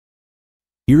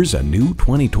Here's a new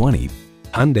 2020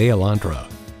 Hyundai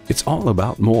Elantra. It's all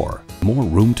about more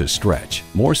room to stretch,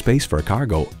 more space for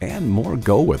cargo, and more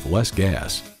go with less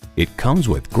gas. It comes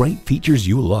with great features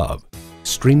you love: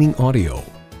 streaming audio,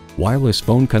 wireless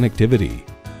phone connectivity,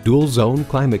 dual zone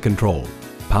climate control,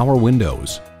 power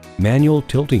windows, manual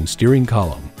tilting steering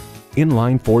column,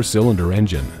 inline 4-cylinder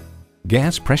engine,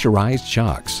 gas pressurized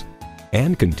shocks,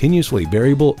 and continuously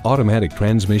variable automatic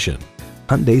transmission.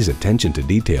 Hyundai's attention to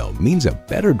detail means a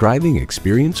better driving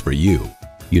experience for you.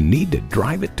 You need to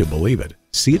drive it to believe it.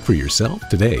 See it for yourself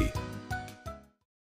today.